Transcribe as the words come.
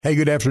Hey,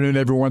 good afternoon,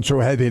 everyone. So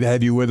happy to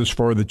have you with us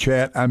for the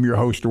chat. I'm your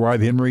host, Dwight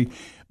Henry.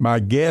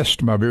 My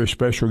guest, my very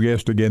special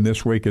guest again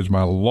this week is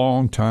my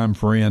longtime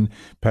friend,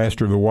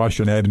 pastor of the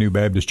Washington Avenue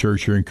Baptist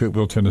Church here in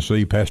Cookeville,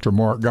 Tennessee, Pastor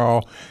Mark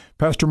Gall.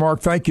 Pastor Mark,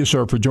 thank you,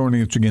 sir, for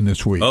joining us again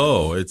this week.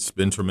 Oh, it's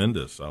been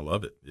tremendous. I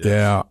love it. Yes.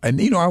 Yeah, and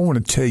I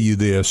want to tell you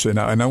this, and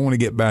I want to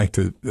get back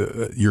to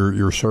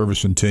your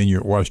service and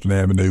tenure at Washington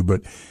Avenue,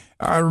 but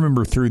I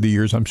remember through the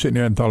years, I'm sitting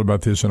here and thought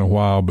about this in a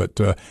while, but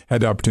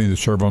had the opportunity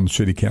to serve on the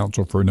city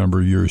council for a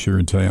number of years here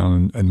in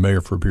town and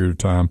mayor for a period of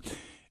time.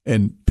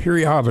 And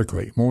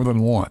periodically, more than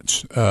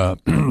once,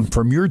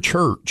 from your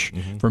church,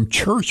 from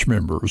church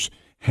members,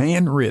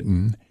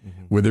 handwritten,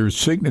 with their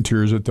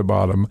signatures at the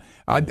bottom,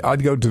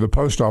 I'd go to the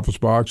post office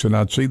box and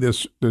I'd see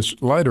this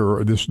letter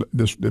or this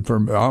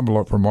from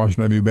envelope from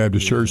Washington Avenue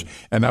Baptist Church,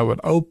 and I would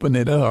open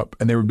it up,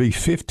 and there would be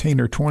 15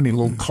 or 20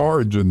 little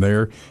cards in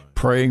there,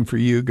 praying for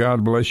you,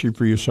 God bless you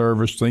for your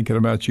service, thinking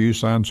about you,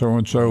 sign so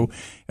and so,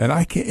 and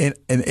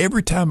and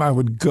every time I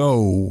would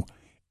go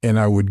and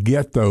I would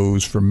get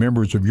those from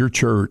members of your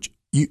church,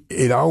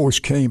 it always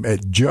came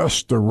at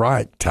just the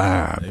right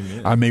time.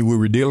 Amen. I mean, we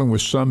were dealing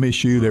with some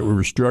issue that we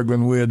were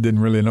struggling with, didn't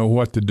really know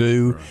what to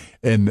do. Right.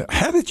 And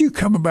how did you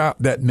come about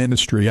that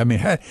ministry? I mean,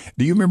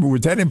 do you remember,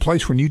 was that in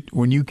place when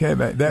you came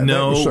back?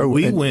 No,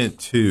 we went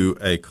to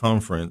a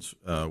conference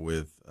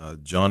with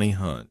Johnny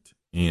Hunt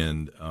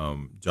and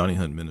Johnny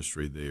Hunt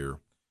Ministry there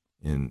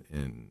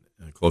in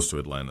close to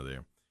Atlanta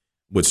there,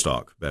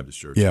 Woodstock Baptist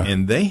Church. Yeah.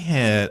 And they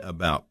had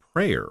about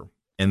prayer,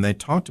 and they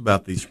talked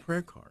about these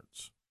prayer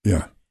cards.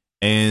 Yeah.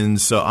 And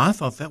so I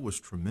thought that was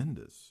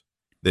tremendous,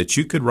 that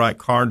you could write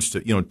cards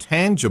to,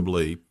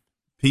 tangibly,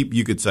 people,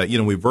 you could say,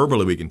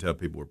 we can tell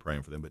people we're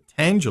praying for them, but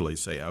tangibly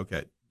say,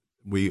 okay,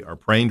 we are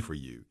praying for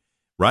you.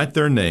 Write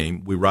their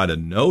name, we write a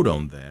note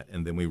on that,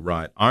 and then we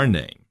write our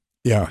name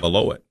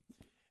below it.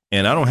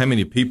 And I don't know how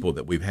many people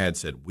that we've had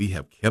said, we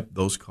have kept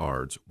those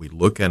cards. We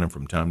look at them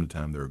from time to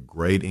time. They're a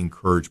great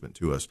encouragement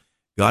to us.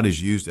 God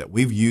has used that.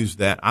 We've used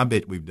that. I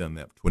bet we've done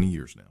that for 20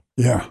 years now.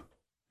 Yeah.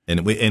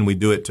 And we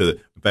do it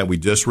in fact, we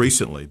just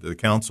recently, to the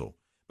council,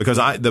 because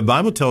the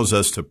Bible tells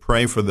us to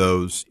pray for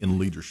those in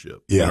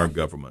leadership in our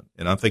government.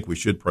 And I think we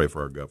should pray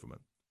for our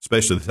government,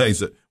 especially the days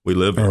that we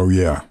live in. Oh,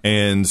 yeah.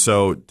 And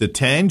so to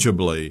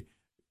tangibly,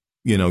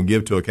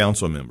 give to a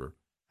council member,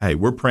 hey,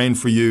 we're praying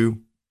for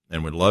you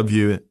and we love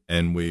you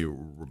and we're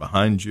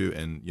behind you.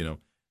 And,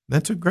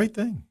 that's a great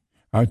thing.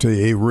 I tell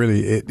you,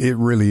 it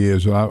really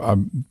is.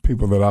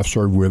 People that I've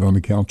served with on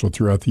the council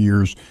throughout the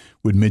years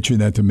would mention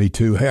that to me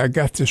too. Hey, I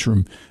got this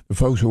from the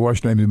folks at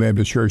Washington Avenue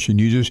Baptist Church,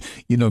 and you just,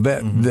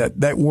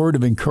 that word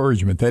of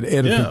encouragement, that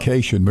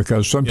edification,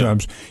 because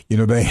sometimes,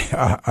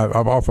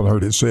 I've often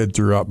heard it said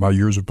throughout my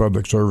years of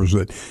public service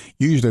that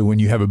usually when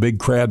you have a big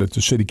crowd at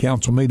the city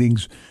council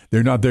meetings,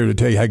 they're not there to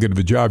tell you how good of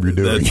a job you're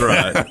doing. That's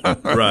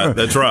right. Right.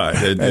 That's right.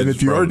 And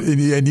if you are,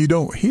 and you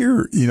don't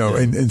hear,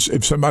 and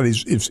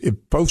if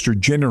folks are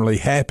generally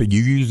happy,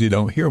 you usually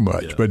don't hear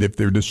much. Yeah. But if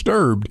they're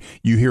disturbed,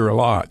 you hear a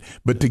lot.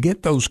 But to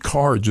get those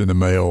cards in the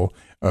mail,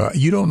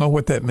 you don't know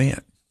what that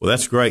meant. Well,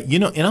 that's great.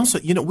 And also,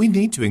 we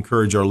need to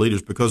encourage our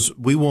leaders because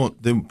we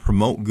want them to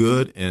promote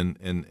good and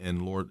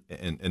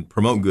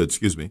promote good,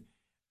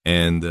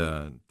 and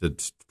to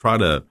try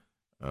to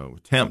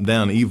tamp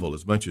down evil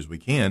as much as we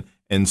can.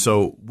 And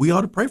so we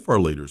ought to pray for our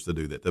leaders to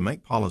do that, to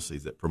make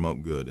policies that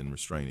promote good and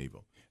restrain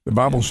evil. The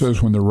Bible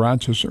says when the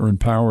righteous are in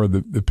power,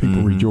 the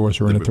people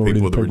rejoice, or in authority,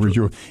 the people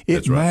rejoice.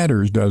 It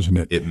matters, doesn't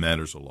it? It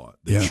matters a lot.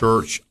 The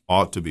church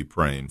ought to be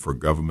praying for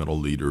governmental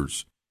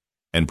leaders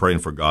and praying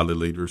for godly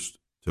leaders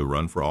to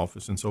run for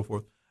office and so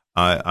forth.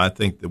 I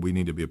think that we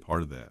need to be a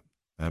part of that.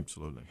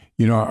 Absolutely.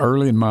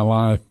 Early in my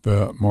life,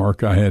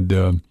 Mark, I had,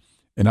 and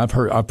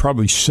I've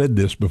probably said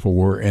this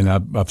before, and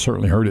I've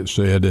certainly heard it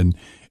said, and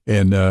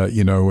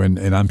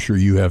I'm sure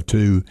you have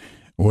too.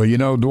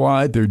 Well,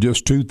 Dwight, there are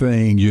just two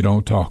things you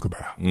don't talk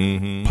about,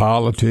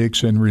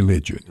 politics and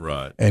religion.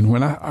 Right. And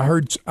when I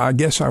heard, I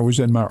guess I was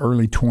in my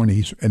early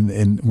 20s,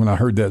 and when I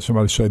heard that,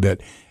 somebody say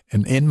that,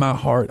 and in my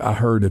heart, I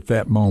heard at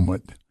that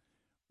moment,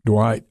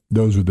 Dwight,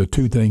 those are the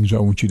two things I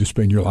want you to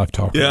spend your life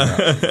talking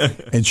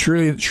about. And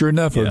sure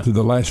enough, for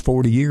the last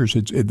 40 years,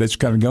 that's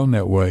kind of gone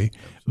that way.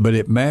 But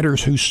it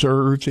matters who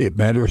serves, it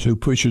matters who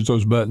pushes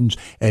those buttons,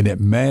 and it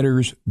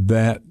matters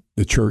that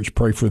the church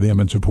pray for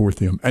them and support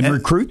them and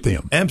recruit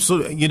them.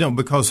 Absolutely.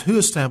 Because who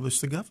established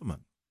the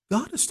government?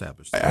 God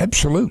established it.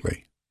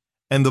 Absolutely.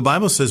 And the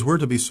Bible says we're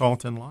to be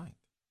salt and light.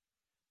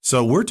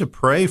 So we're to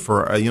pray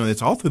for,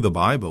 it's all through the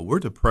Bible.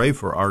 We're to pray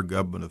for our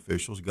government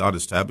officials. God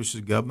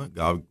establishes government.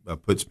 God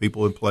puts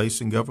people in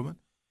place in government.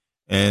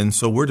 And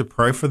so we're to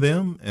pray for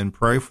them and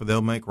pray for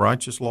they'll make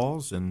righteous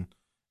laws and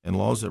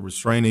laws that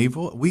restrain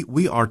evil.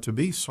 We are to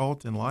be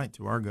salt and light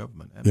to our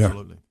government.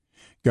 Absolutely. Yeah.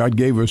 God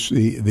gave us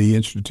the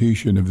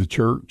institution of the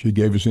church. He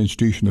gave us the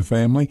institution of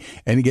family,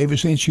 and He gave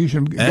us the institution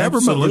of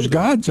government. It was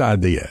God's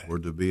idea. We're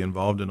to be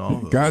involved in all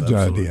of those. God's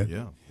Absolutely. idea.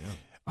 Yeah.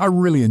 I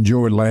really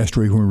enjoyed last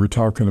week when we were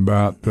talking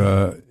about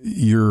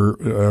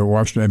your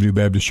Washington Avenue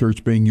Baptist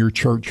Church being your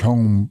church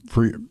home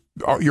for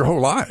your whole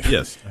life.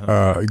 Yes.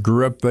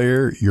 Grew up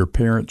there. Your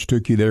parents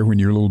took you there when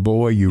you were a little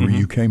boy.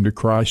 You came to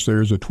Christ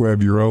there as a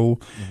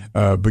 12-year-old.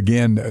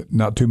 Began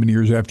not too many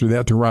years after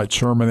that to write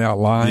sermon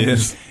outlines.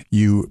 Yes.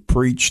 You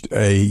preached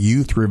a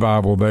youth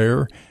revival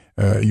there.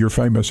 Your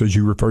famous, as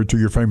you referred to,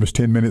 your famous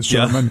 10-minute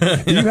sermon.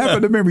 Yeah. Do you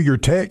happen to remember your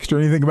text or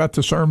anything about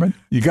the sermon?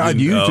 God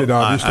used it,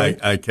 obviously.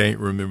 I can't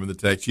remember the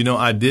text.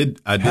 I did.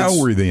 How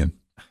old were you then?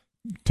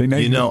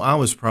 Teenager? I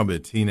was probably a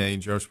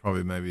teenager. I was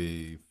probably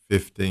maybe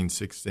 15,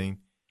 16.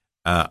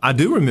 I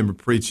do remember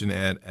preaching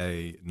at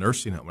a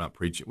nursing home. Not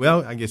preaching.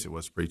 Well, I guess it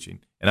was preaching.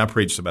 And I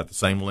preached about the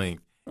same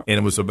length. And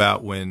it was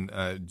about when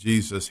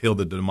Jesus healed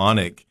the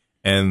demonic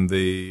and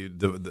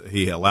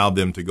he allowed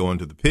them to go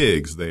into the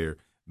pigs there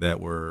that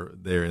were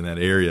there in that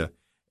area,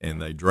 and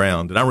they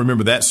drowned. And I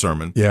remember that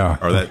sermon,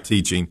 or that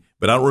teaching,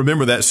 but I don't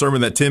remember that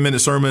sermon, that 10-minute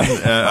sermon.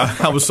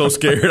 I was so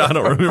scared, I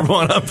don't remember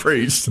what I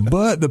preached.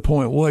 But the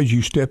point was,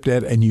 you stepped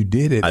out and you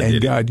did it,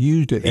 and God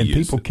used it, and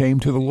people came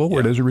to the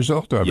Lord as a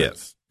result of it.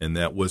 Yes, and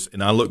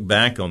and I look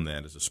back on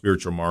that as a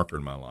spiritual marker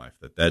in my life,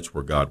 that's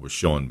where God was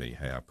showing me,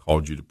 hey, I've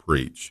called you to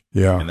preach.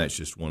 Yeah. And that's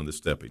just one of the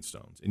stepping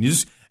stones.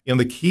 And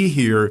the key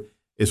here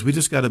is we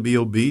just got to be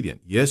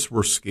obedient. Yes,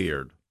 we're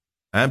scared.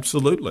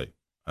 Absolutely.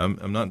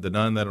 I'm not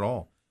denying that at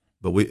all.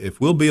 But if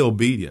we'll be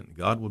obedient,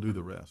 God will do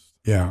the rest.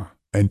 Yeah,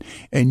 and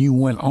you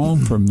went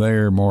on from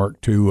there,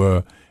 Mark,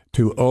 to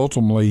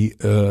ultimately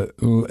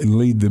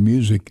lead the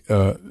music,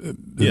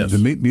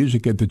 the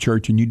music at the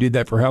church, and you did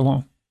that for how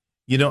long?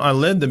 I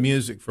led the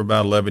music for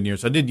about 11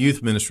 years. I did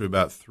youth ministry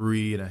about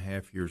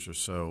 3.5 years or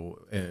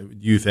so,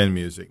 youth and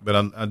music.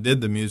 But I did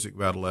the music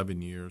about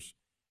 11 years,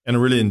 and I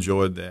really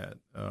enjoyed that.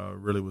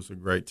 Really was a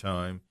great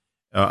time.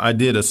 I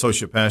did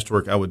associate pastor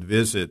work. I would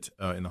visit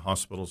in the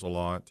hospitals a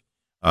lot.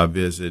 I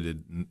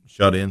visited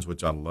shut-ins,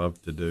 which I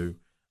love to do.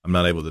 I'm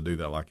not able to do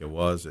that like I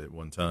was at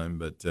one time,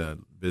 but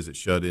visit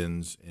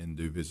shut-ins and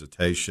do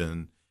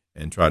visitation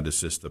and try to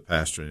assist the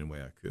pastor in any way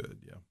I could.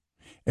 Yeah.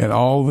 And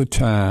all the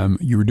time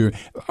you were doing.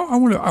 I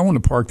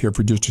want to park there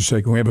for just a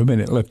second. We have a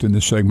minute left in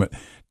this segment.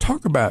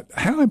 Talk about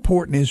how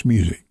important is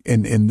music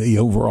in the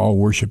overall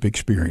worship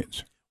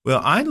experience.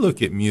 Well, I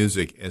look at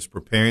music as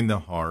preparing the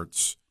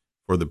hearts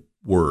for the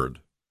word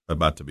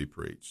about to be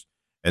preached.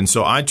 And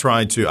so I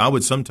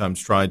would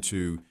sometimes try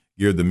to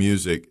gear the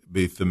music,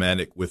 be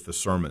thematic with the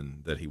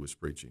sermon that he was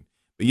preaching.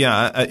 But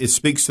it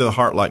speaks to the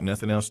heart like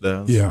nothing else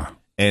does. Yeah.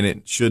 And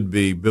it should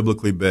be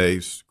biblically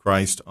based,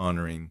 Christ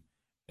honoring,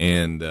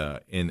 and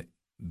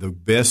the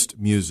best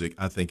music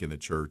I think in the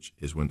church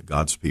is when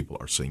God's people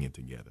are singing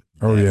together.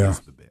 That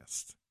is the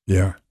best.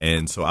 Yeah.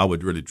 And so I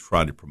would really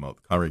try to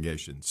promote the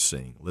congregation,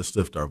 sing. Let's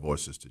lift our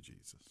voices to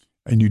Jesus.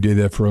 And you did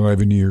that for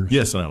 11 years?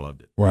 Yes, and I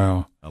loved it.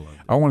 Wow. I loved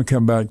it. I want to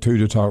come back, too,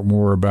 to talk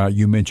more about,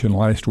 you mentioned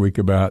last week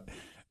about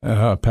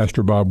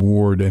Pastor Bob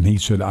Ward, and he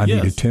said, I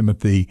need a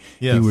Timothy.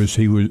 Yes.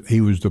 He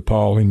was the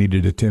Paul, he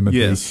needed a Timothy.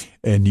 Yes.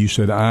 And you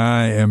said,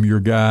 I am your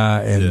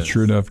guy, and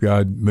sure enough,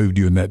 God moved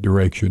you in that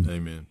direction.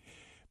 Amen.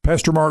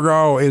 Pastor Mark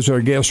Gall is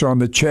our guest on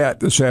the chat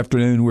this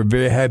afternoon. We're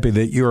very happy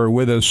that you are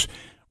with us.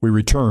 We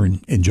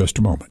return in just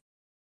a moment.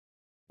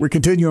 We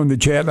continue on the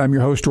chat. I'm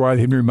your host, Dwight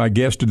Henry. My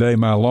guest today,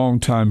 my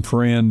longtime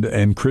friend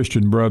and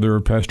Christian brother,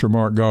 Pastor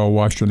Mark Gall,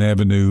 Washington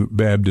Avenue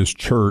Baptist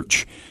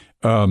Church.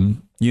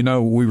 We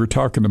were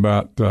talking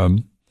about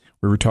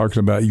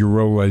your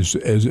role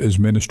as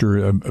minister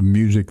of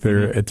music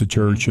there at the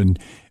church and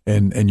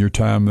your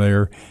time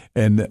there.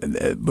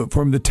 But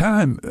from the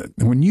time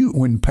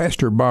when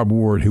Pastor Bob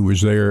Ward, who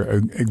was there,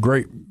 a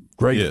great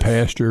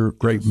pastor,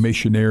 great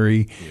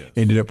missionary,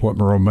 ended up in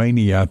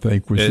Romania, I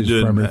think, was his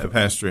primary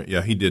pastor.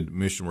 Yeah, he did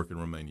mission work in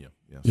Romania.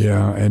 Yes.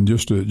 Yeah, and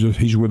just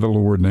he's with the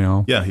Lord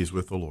now. Yeah, he's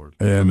with the Lord,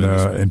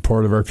 and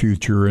part of our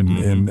future,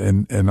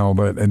 and all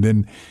that. And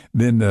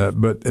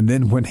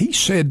then when he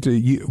said to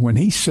you,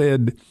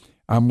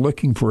 I'm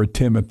looking for a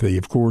Timothy.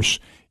 Of course,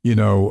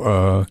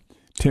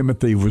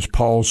 Timothy was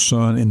Paul's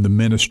son in the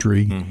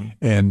ministry,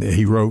 and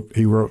he wrote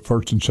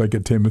 1st and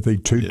 2nd Timothy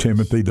to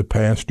Timothy, the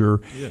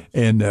pastor,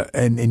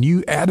 and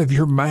you out of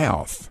your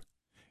mouth,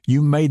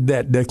 you made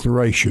that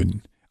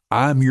declaration.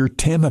 I'm your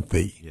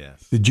Timothy.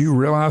 Yes. Did you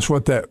realize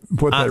what that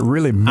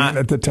really meant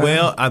at the time?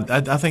 Well,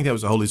 I think that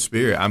was the Holy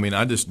Spirit. I mean,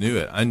 I just knew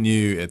it. I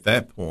knew at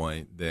that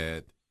point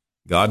that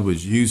God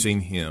was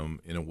using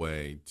him in a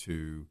way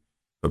to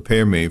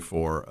prepare me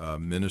for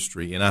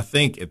ministry. And I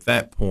think at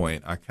that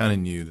point, I kind of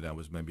knew that I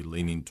was maybe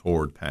leaning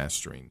toward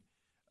pastoring.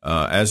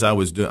 As I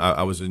was doing,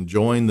 I was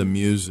enjoying the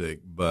music,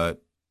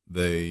 but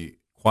the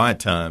quiet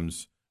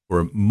times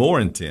were more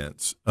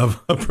intense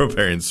of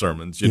preparing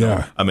sermons. Doing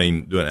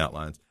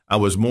outlines. I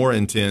was more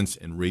intense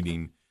in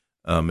reading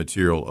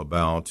material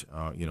about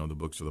the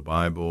books of the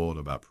Bible and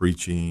about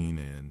preaching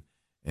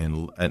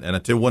and I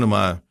tell you, one of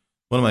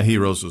my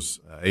heroes was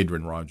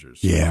Adrian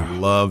Rogers. Yeah, I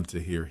loved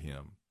to hear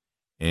him.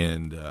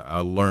 And I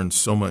learned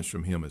so much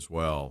from him as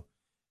well.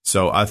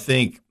 So I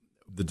think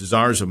the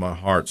desires of my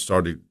heart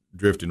started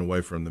drifting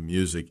away from the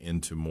music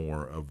into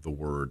more of the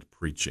word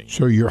preaching.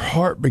 So your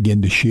heart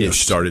began to shift. It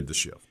started to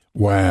shift.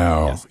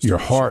 Wow. Yes,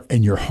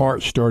 Your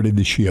heart started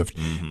to shift.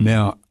 Mm-hmm.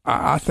 Now,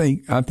 I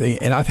think,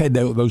 and I've had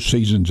those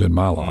seasons in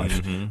my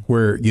life Mm-hmm.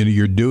 where,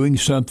 you're doing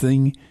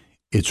something,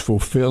 it's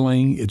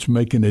fulfilling, it's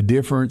making a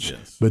difference,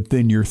 Yes. but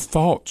then your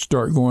thoughts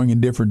start going in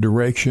different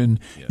direction,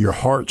 Yes. your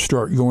heart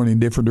start going in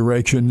different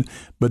direction,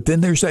 but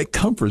then there's that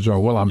comfort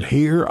zone. Well, I'm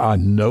here, I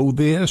know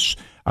this,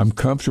 I'm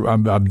comfortable,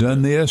 I've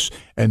done this,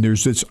 and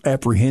there's this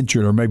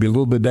apprehension or maybe a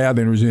little bit of doubt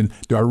enters in.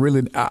 Do I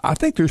really? I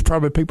think there's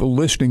probably people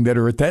listening that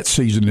are at that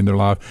season in their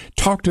life.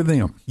 Talk to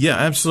them. Yeah,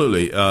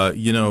 absolutely.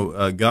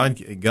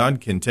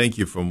 God can take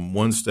you from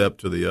one step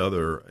to the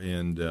other,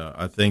 and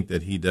I think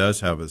that He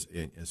does have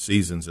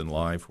seasons in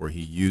life where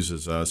He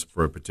uses us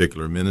for a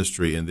particular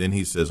ministry, and then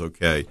He says,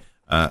 "Okay,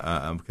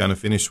 I'm kind of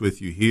finished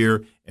with you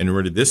here, and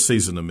really this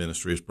season of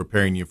ministry is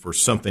preparing you for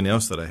something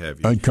else that I have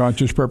you."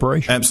 Unconscious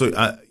preparation. Absolutely.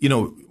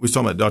 We was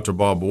talking about Dr.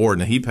 Bob Ward,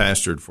 and he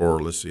pastored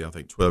for, I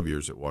think 12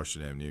 years at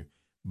Washington Avenue.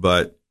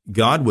 But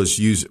God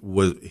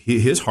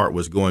his heart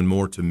was going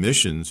more to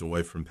missions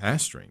away from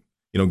pastoring.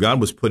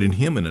 God was putting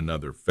him in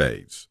another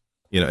phase,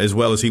 as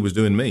well as He was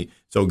doing me.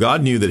 So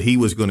God knew that He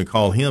was going to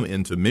call him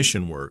into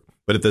mission work.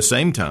 But at the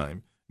same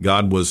time,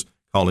 God was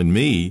calling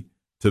me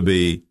to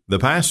be the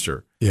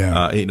pastor.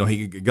 Yeah.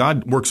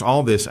 God works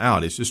all this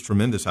out. It's just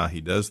tremendous how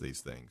He does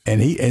these things.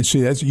 And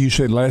see, that's you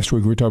said last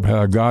week. We talked about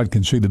how God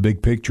can see the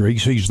big picture. He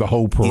sees the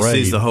whole parade.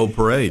 He sees the whole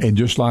parade. And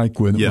just like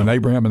when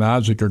Abraham and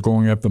Isaac are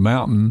going up the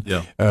mountain,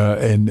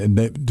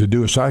 to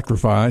do a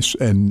sacrifice,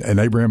 and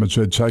Abraham had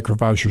said,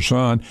 "Sacrifice your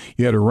son,"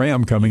 you had a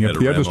ram coming up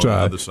the other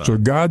side. So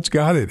God's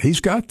got it.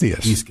 He's got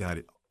this. He's got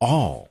it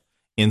all.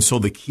 And so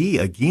the key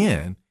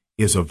again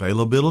is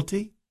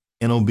availability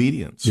and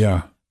obedience.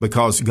 Yeah.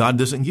 Because God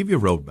doesn't give you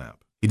a roadmap.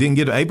 He didn't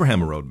give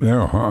Abraham a roadmap.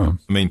 No,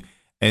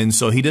 And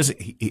so He doesn't.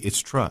 It's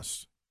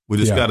trust. We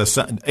just got to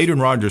sign. Adrian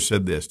Rogers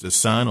said this: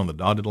 just sign on the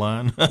dotted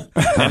line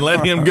and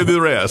let Him do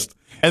the rest.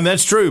 And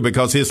that's true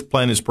because His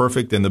plan is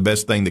perfect and the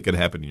best thing that could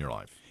happen in your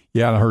life.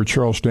 Yeah, and I heard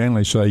Charles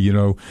Stanley say,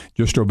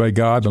 just obey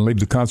God and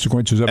leave the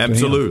consequences up to Him.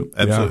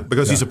 Absolutely.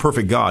 Because He's a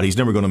perfect God. He's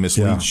never going to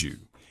mislead you.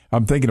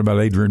 I'm thinking about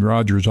Adrian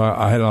Rogers.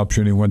 I had an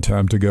opportunity one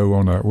time to go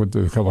on what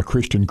they call a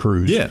Christian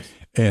cruise. Yes.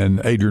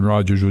 And Adrian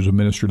Rogers was a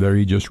minister there.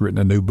 He just written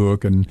a new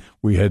book, and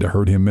we had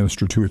heard him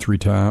minister 2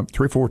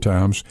 or 4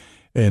 times,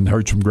 and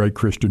heard some great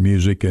Christian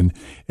music. And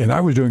I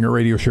was doing a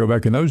radio show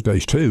back in those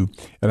days too,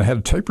 and I had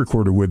a tape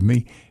recorder with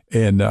me.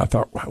 And I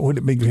thought, what would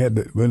it be glad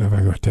if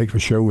I could take a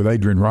show with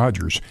Adrian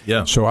Rogers?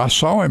 Yeah. So I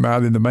saw him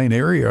out in the main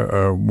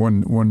area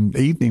one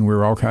evening. We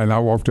were all I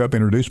walked up,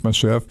 introduced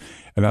myself,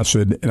 and I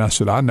said,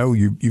 I know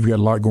you've got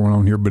a lot going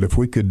on here, but if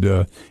we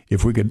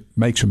could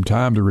make some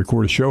time to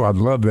record a show, I'd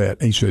love that.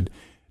 And he said,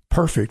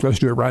 "Perfect. Let's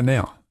do it right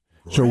now."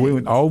 Great. So we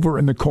went over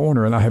in the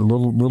corner, and I had a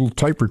little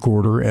tape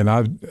recorder, and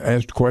I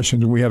asked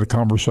questions, and we had a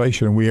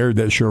conversation, and we aired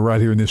that show right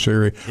here in this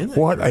area.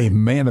 What a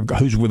man of God,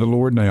 who's with the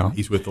Lord now.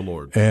 He's with the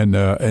Lord.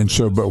 And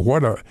so,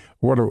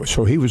 but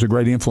so he was a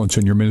great influence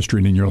in your ministry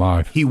and in your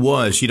life. He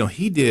was.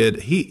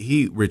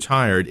 He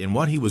retired, and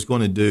what he was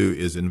going to do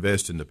is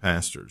invest into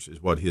pastors,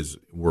 is what his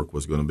work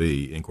was going to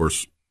be. And of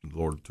course, the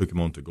Lord took him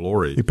on to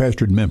glory. He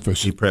pastored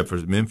Memphis. He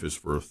pastored Memphis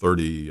for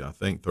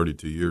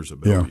 32 years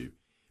at Bellevue. Yeah.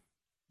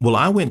 Well,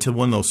 I went to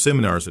one of those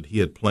seminars that he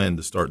had planned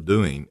to start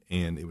doing,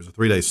 and it was a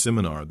 3-day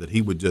seminar that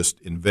he would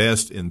just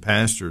invest in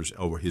pastors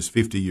over his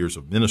 50 years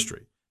of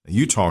ministry. And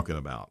you talking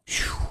about,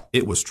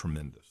 it was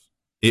tremendous.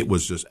 It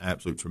was just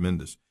absolutely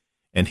tremendous.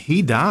 And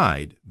he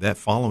died that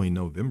following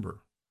November.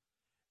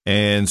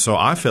 And so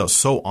I felt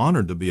so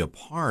honored to be a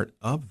part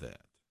of that.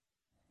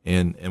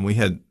 And we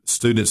had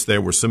students there,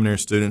 were seminary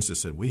students that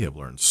said, "We have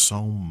learned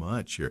so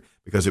much here,"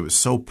 because it was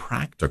so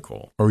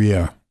practical. Oh,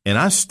 yeah. And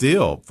I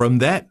still, from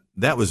that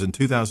was in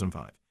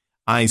 2005,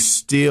 I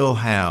still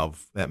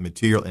have that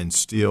material and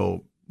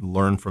still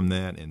learn from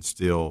that and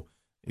still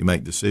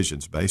make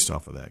decisions based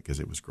off of that because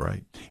it was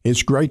great.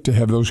 It's great to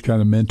have those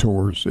kind of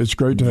mentors. It's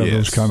great to have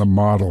those kind of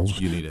models,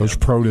 those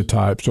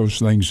prototypes, those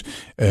things.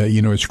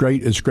 It's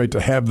great. It's great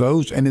to have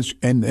those,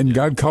 and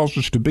God calls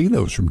us to be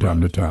those from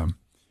time to time.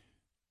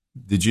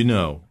 Did you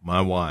know,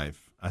 my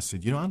wife, I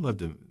said, I'd love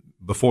to,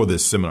 before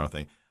this seminar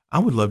thing, I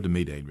would love to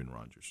meet Adrian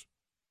Rogers.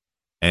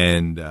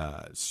 And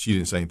she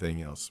didn't say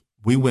anything else.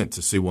 We went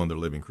to see one of their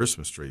living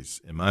Christmas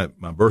trees, and my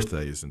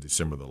birthday is in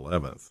December the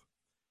 11th.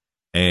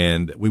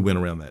 And we went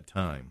around that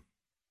time.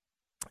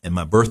 And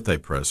my birthday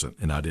present,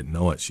 and I didn't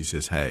know it, she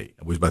says, "Hey,"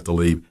 I was about to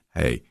leave,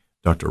 "Hey,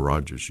 Dr.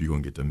 Rogers, you're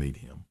going to get to meet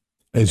him."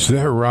 Is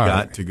that right?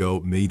 Got to go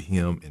meet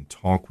him and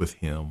talk with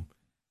him.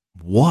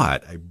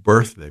 What a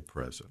birthday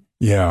present.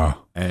 Yeah.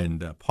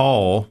 And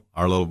Paul,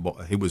 our little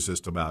boy, he was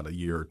just about a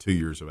year or 2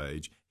 years of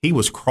age. He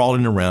was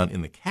crawling around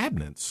in the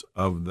cabinets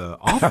of the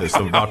office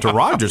of Dr.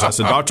 Rogers. I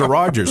said, "Dr.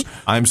 Rogers,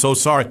 I'm so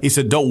sorry." He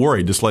said, "Don't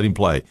worry, just let him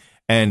play."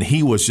 And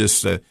he was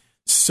just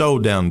so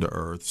down to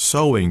earth,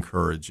 so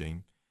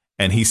encouraging.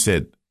 And he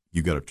said,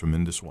 "You got a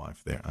tremendous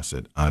wife there." I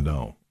said, "I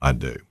know, I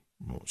do."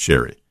 Well,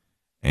 Sherry.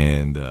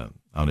 And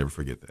I'll never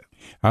forget that.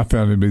 I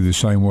found him to be the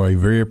same way,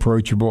 very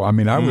approachable. I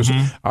mean, I was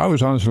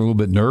honestly a little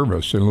bit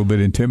nervous, a little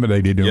bit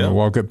intimidated. And when I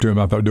walk up to him,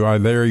 I thought, do I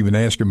dare even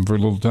ask him for a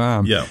little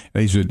time? Yeah.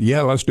 And he said,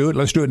 yeah, let's do it.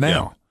 Let's do it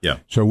now. Yeah.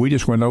 So we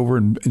just went over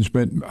and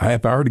spent a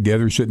half hour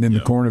together sitting in the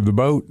corner of the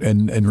boat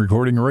and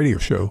recording a radio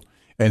show.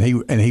 And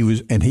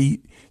he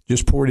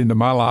just poured into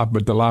my life,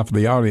 but the life of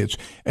the audience.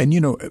 And,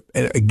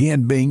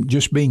 again, being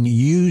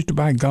used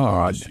by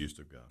God. Just used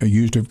of God.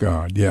 Used of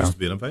God, yeah. Just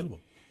being available.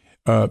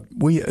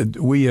 We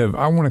have.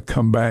 I want to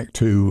come back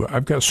to.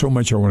 I've got so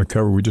much I want to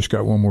cover. We just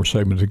got one more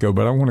segment to go,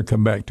 but I want to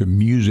come back to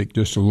music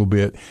just a little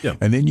bit. Yeah.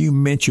 And then you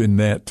mentioned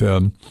that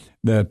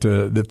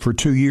that for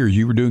 2 years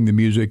you were doing the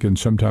music and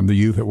sometime the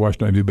youth at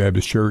Washington Avenue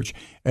Baptist Church.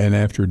 And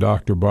after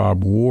Dr.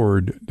 Bob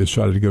Ward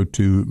decided to go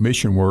to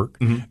mission work,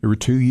 there were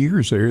 2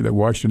 years there that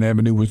Washington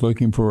Avenue was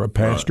looking for a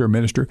pastor, a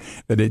minister.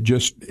 That it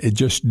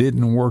just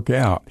didn't work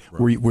out.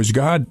 Right. Was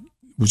God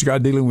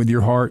dealing with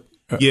your heart?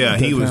 Yeah,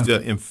 he was.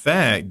 In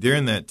fact,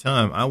 during that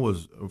time,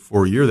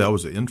 for a year, I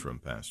was an interim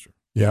pastor.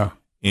 Yeah.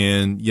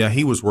 And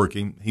he was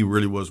working. He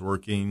really was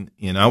working.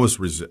 And I'm going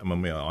to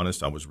be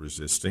honest, I was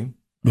resisting,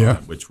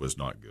 which was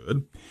not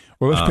good.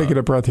 Well, let's pick it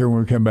up right there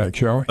when we come back,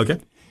 shall we? Okay.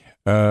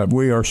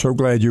 We are so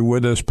glad you're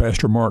with us.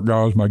 Pastor Mark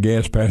Gaw is my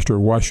guest, pastor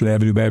of Washington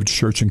Avenue Baptist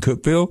Church in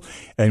Cookeville,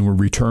 and we'll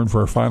return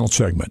for our final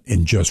segment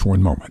in just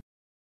one moment.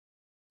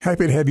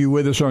 Happy to have you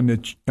with us on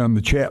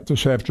the chat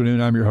this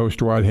afternoon. I'm your host,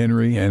 Dwight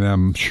Henry, and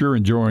I'm sure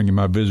enjoying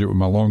my visit with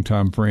my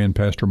longtime friend,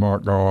 Pastor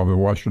Mark Gaw of the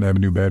Washington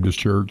Avenue Baptist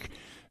Church.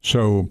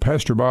 So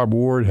Pastor Bob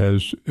Ward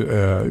has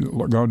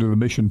gone to the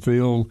mission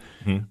field.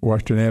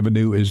 Washington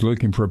Avenue is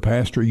looking for a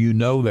pastor. You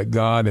know that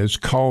God has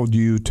called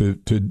you to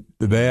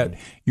that.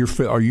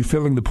 Are you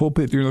filling the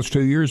pulpit during those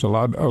 2 years? A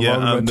lot of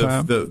that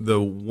time?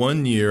 The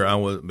 1 year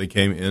I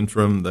became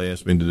interim, they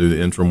asked me to do the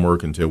interim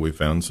work until we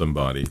found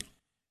somebody.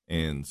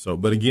 And so,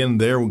 but again,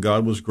 there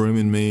God was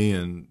grooming me,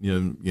 and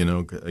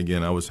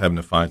again, I was having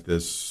to fight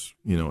this,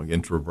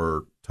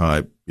 introvert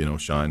type,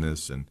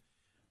 shyness, and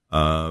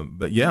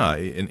but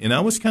and I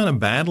was kind of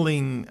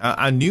battling.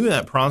 I knew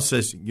that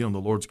process. The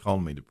Lord's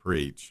calling me to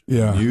preach.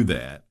 Yeah, I knew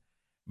that,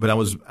 but I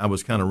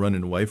was kind of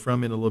running away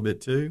from it a little bit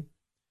too.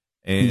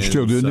 And you're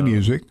still doing the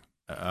music.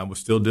 I was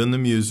still doing the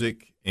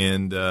music,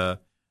 and to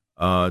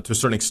a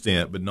certain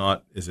extent, but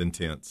not as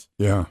intense.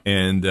 Yeah.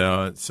 And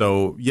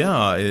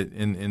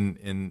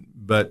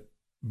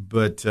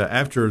but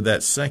after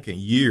that second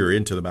year,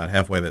 into about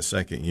halfway that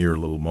second year, a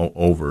little more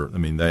over, I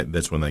mean,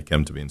 that's when they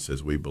come to me and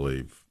says, "We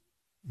believe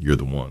you're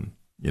the one,"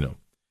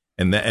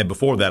 And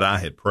before that, I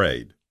had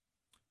prayed,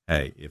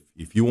 "Hey,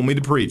 if you want me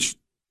to preach,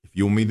 if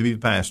you want me to be the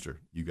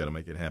pastor, you got to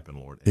make it happen,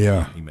 Lord."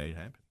 And He made it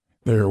happen.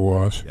 There it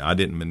was. Yeah, I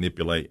didn't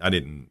manipulate.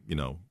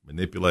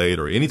 Manipulate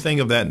or anything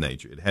of that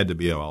nature. It had to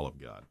be all of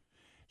God.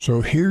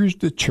 So here's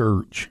the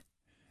church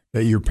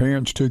that your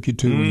parents took you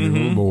to when you were a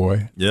little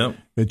boy. Yep.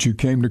 That you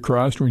came to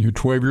Christ when you were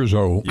 12 years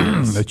old.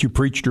 Yes. That you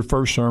preached your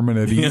first sermon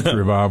at a youth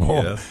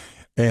revival. Yes.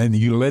 And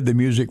you led the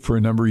music for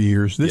a number of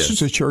years. This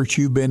is a church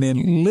you've been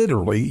in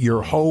literally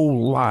your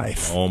whole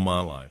life. All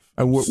my life.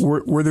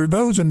 Were there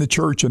those in the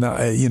church, and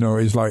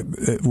it's like,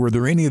 were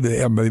there any of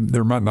the? I mean,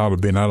 there might not have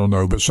been. I don't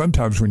know. But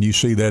sometimes when you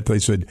see that, they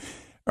said,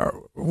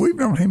 "We've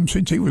known him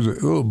since he was a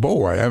little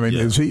boy." I mean,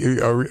 is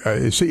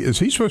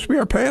he supposed to be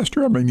our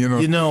pastor? I mean,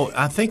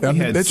 I think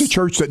that's a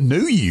church that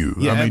knew you.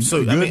 Yeah, I mean,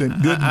 absolutely. Good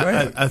and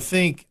bad. I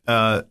think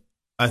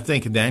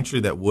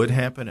naturally that would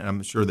happen, and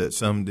I'm sure that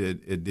some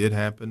did. It did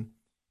happen.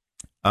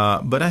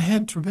 But I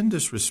had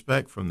tremendous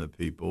respect from the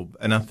people,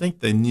 and I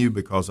think they knew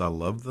because I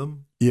loved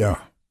them.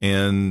 Yeah.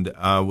 And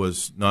I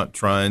was not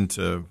trying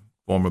to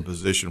form a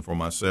position for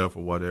myself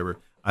or whatever.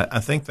 I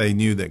think they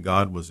knew that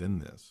God was in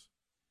this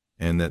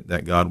and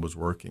that God was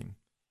working.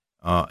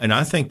 And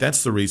I think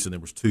that's the reason there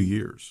was 2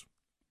 years,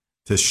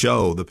 to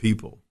show the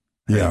people,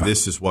 hey,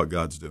 this is what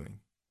God's doing.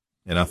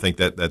 And I think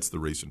that's the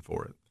reason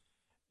for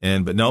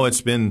it. But no,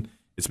 it's been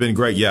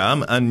great. Yeah,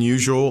 I'm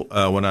unusual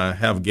when I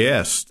have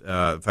guests.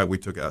 In fact, we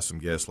took out some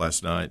guests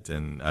last night,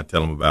 and I tell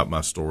them about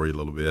my story a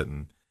little bit.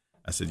 And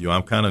I said,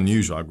 I'm kind of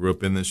unusual. I grew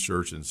up in this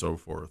church and so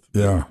forth.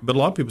 Yeah. But a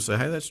lot of people say,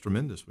 hey, that's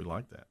tremendous. We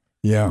like that.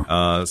 Yeah.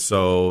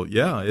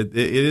 It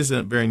is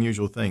a very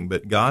unusual thing.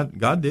 But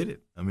God did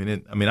it. I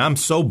mean, I'm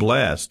so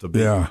blessed to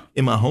be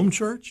in my home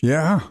church.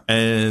 Yeah.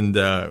 And,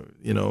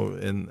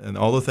 and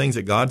all the things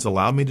that God's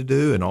allowed me to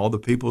do and all the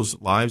people's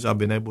lives I've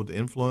been able to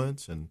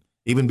influence and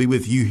even be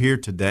with you here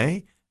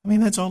today. I mean,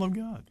 that's all of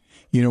God.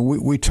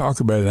 We talk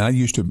about it.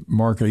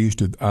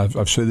 And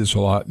I've said this a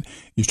lot.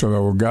 You talk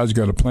about, well, God's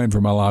got a plan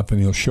for my life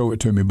and He'll show it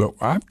to me. But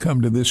I've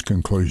come to this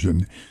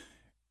conclusion.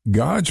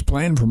 God's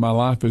plan for my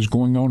life is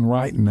going on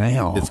right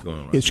now.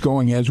 It's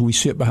going as we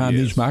sit behind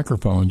these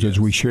microphones, as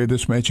we share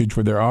this message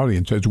with our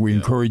audience, as we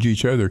encourage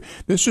each other.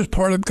 This is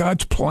part of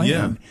God's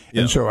plan.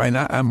 Yeah. And so,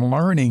 I'm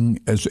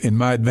learning, as in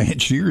my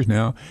advanced years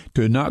now,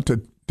 to not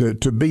to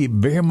to be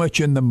very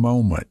much in the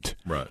moment.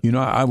 Right. You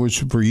know, I was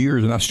for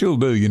years, and I still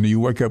do. You know, you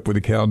wake up with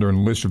a calendar and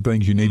a list of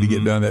things you need to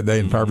get done that day,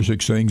 and 5 or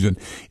 6 things. And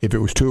if it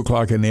was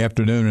 2:00 in the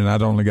afternoon, and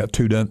I'd only got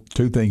two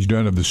things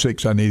done of the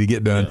 6 I need to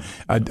get done,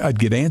 I'd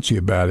get antsy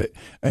about it,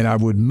 and I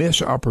would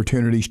miss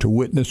opportunities to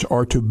witness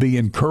or to be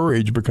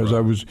encouraged because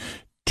I was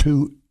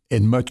too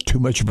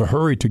much of a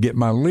hurry to get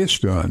my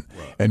list done,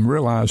 and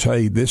realize,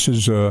 hey, this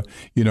is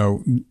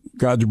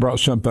God's brought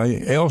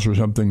something else or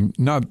something.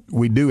 Not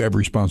we do have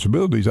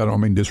responsibilities. I don't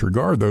mean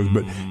disregard those,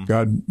 but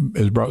God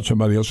has brought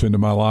somebody else into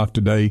my life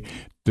today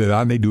that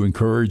I need to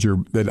encourage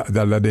or that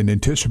I didn't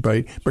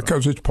anticipate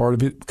because it's part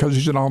of it, because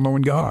He's an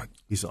all-knowing God.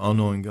 He's an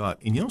all-knowing God.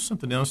 And you know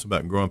something else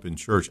about growing up in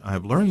church? I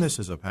have learned this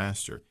as a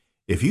pastor.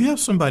 If you have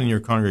somebody in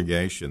your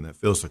congregation that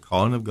feels the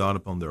calling of God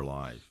upon their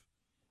life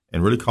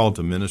and really called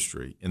to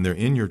ministry, and they're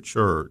in your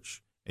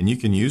church, and you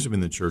can use them in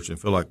the church and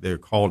feel like they're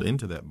called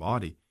into that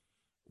body,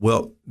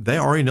 well, they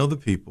already know the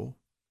people.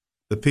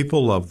 The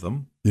people love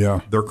them. Yeah.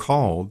 They're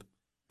called.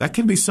 That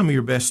can be some of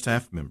your best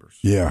staff members.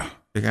 Yeah.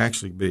 It can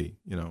actually be.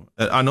 You know,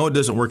 I know it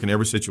doesn't work in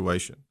every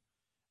situation,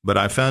 but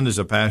I found as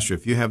a pastor,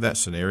 if you have that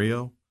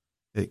scenario,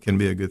 it can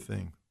be a good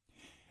thing.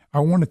 I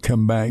want to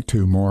come back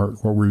to,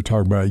 Mark, what we were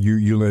talking about.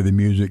 You led the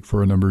music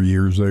for a number of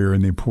years there,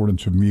 and the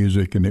importance of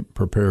music, and it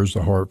prepares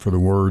the heart for the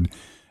Word.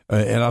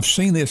 And I've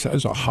seen this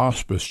as a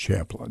hospice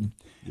chaplain.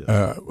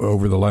 Yes.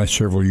 Over the last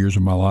several years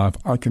of my life.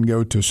 I can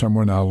go to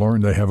someone I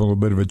learned they have a little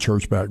bit of a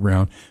church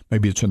background.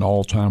 Maybe it's an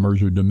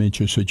Alzheimer's or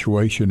dementia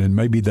situation, and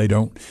maybe they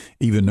don't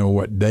even know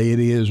what day it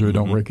is or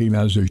don't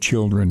recognize their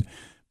children.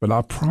 But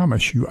I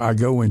promise you, I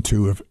go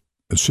into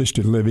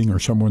assisted living or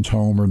someone's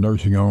home or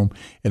nursing home,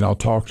 and I'll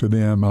talk to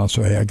them. I'll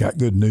say, "Hey, I got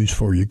good news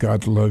for you.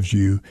 God loves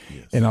you."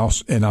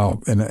 Yes. And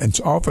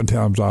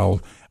oftentimes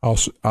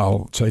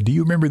I'll say, "Do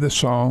you remember this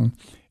song?"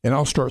 And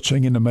I'll start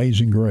singing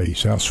Amazing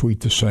Grace, how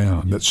sweet the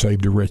sound that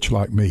saved a wretch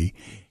like me.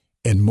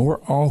 And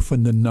more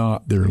often than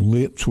not, their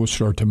lips will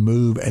start to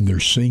move and they're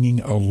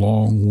singing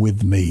along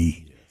with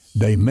me. Yes.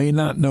 They may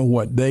not know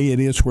what day it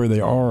is, where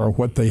they are, or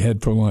what they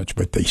had for lunch,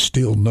 but they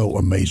still know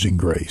Amazing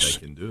Grace.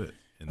 They can do it.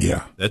 And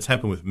yeah. That's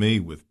happened with me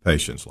with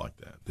patients like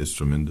that. It's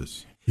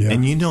tremendous. Yeah.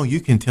 And you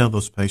can tell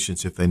those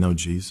patients if they know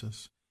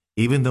Jesus,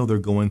 even though they're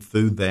going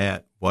through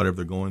that, whatever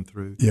they're going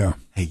through. Yeah.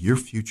 Hey, your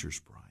future's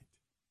bright.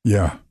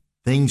 Yeah.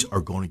 Things are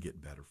going to get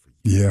better for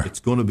you. Yeah. It's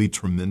going to be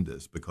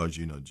tremendous because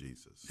you know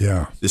Jesus.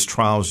 Yeah. This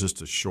trial is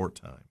just a short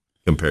time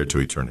compared to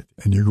eternity.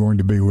 And you're going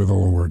to be with the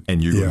Lord.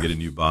 And you're going to get a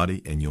new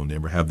body, and you'll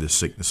never have this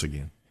sickness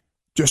again.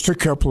 Just a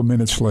couple of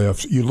minutes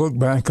left. You look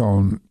back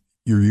on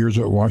your years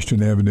at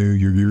Washington Avenue,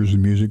 your years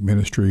in music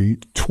ministry,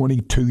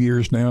 22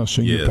 years now,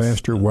 senior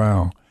pastor.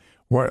 Wow.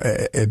 What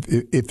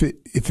if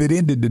it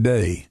ended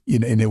today,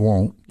 and it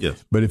won't?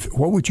 Yes. But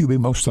what would you be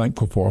most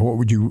thankful for? What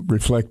would you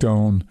reflect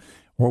on?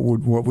 What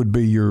would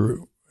be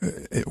your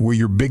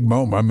big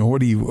moment? I mean, what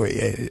do you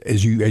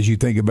as you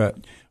think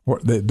about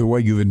what the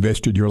way you've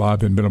invested your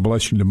life and been a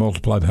blessing to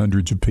multiplied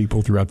hundreds of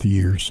people throughout the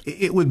years?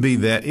 It would be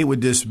that. It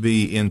would just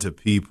be into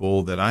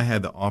people that I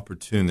had the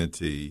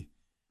opportunity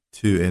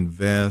to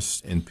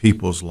invest in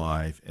people's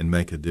life and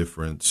make a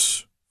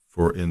difference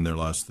in their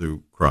lives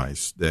through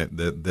Christ.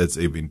 That's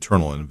an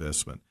eternal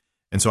investment.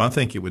 And so I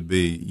think it would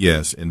be,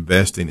 yes,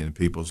 investing in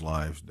people's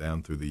lives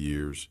down through the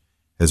years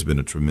has been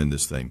a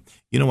tremendous thing.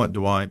 You know what,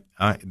 Dwight?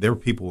 There are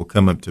people who will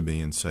come up to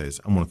me and say,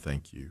 "I want to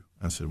thank you."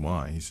 I said,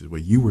 "Why?" He said,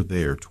 "Well, you were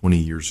there 20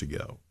 years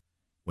ago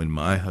when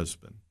my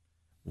husband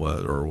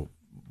or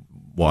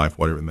wife,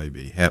 whatever it may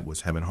be,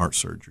 was having heart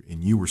surgery,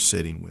 and you were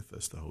sitting with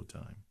us the whole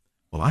time."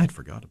 Well, I had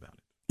forgot about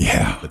it.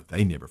 Yeah. But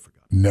they never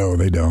forgot. No,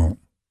 they don't.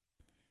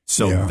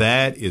 So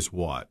that is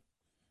what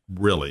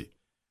really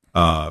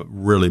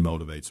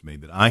motivates me,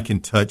 that I can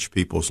touch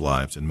people's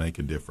lives and make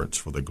a difference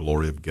for the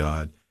glory of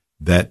God.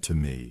 That, to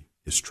me,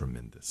 is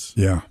tremendous.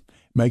 Yeah.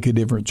 Make a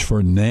difference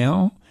for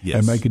now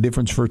and make a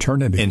difference for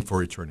eternity. And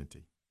for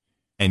eternity.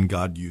 And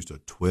God used a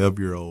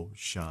 12-year-old,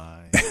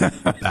 shy,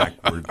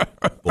 backward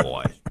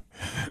boy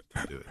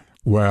to do it.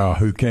 Wow.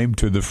 Who came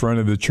to the front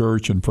of the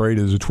church and prayed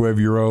as a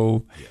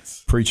 12-year-old.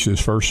 Yes. Preached his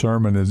first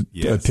sermon as a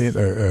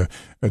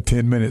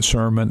 10-minute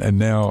sermon, and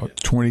now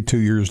 22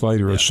 years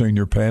later, a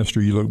senior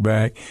pastor. You look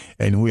back,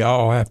 and we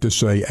all have to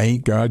say,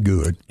 "Ain't God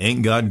good?"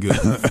 Ain't God good?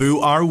 Through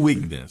our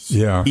weakness,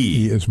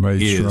 He is made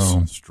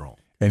strong.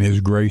 And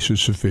His grace is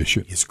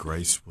sufficient. His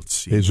grace will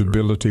see His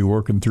ability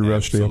working through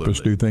us to help us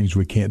do things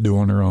we can't do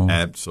on our own.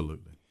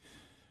 Absolutely.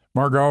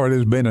 Margot, it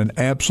has been an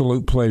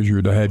absolute pleasure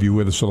to have you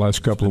with us the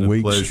last couple of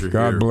weeks.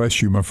 God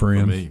bless you, my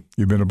friend.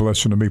 You've been a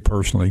blessing to me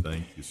personally.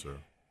 Thank you, sir.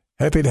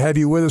 Happy to have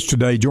you with us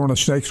today. Join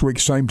us next week,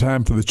 same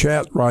time for the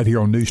chat, right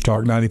here on News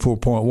Talk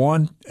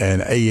 94.1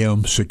 and AM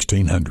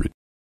 1600.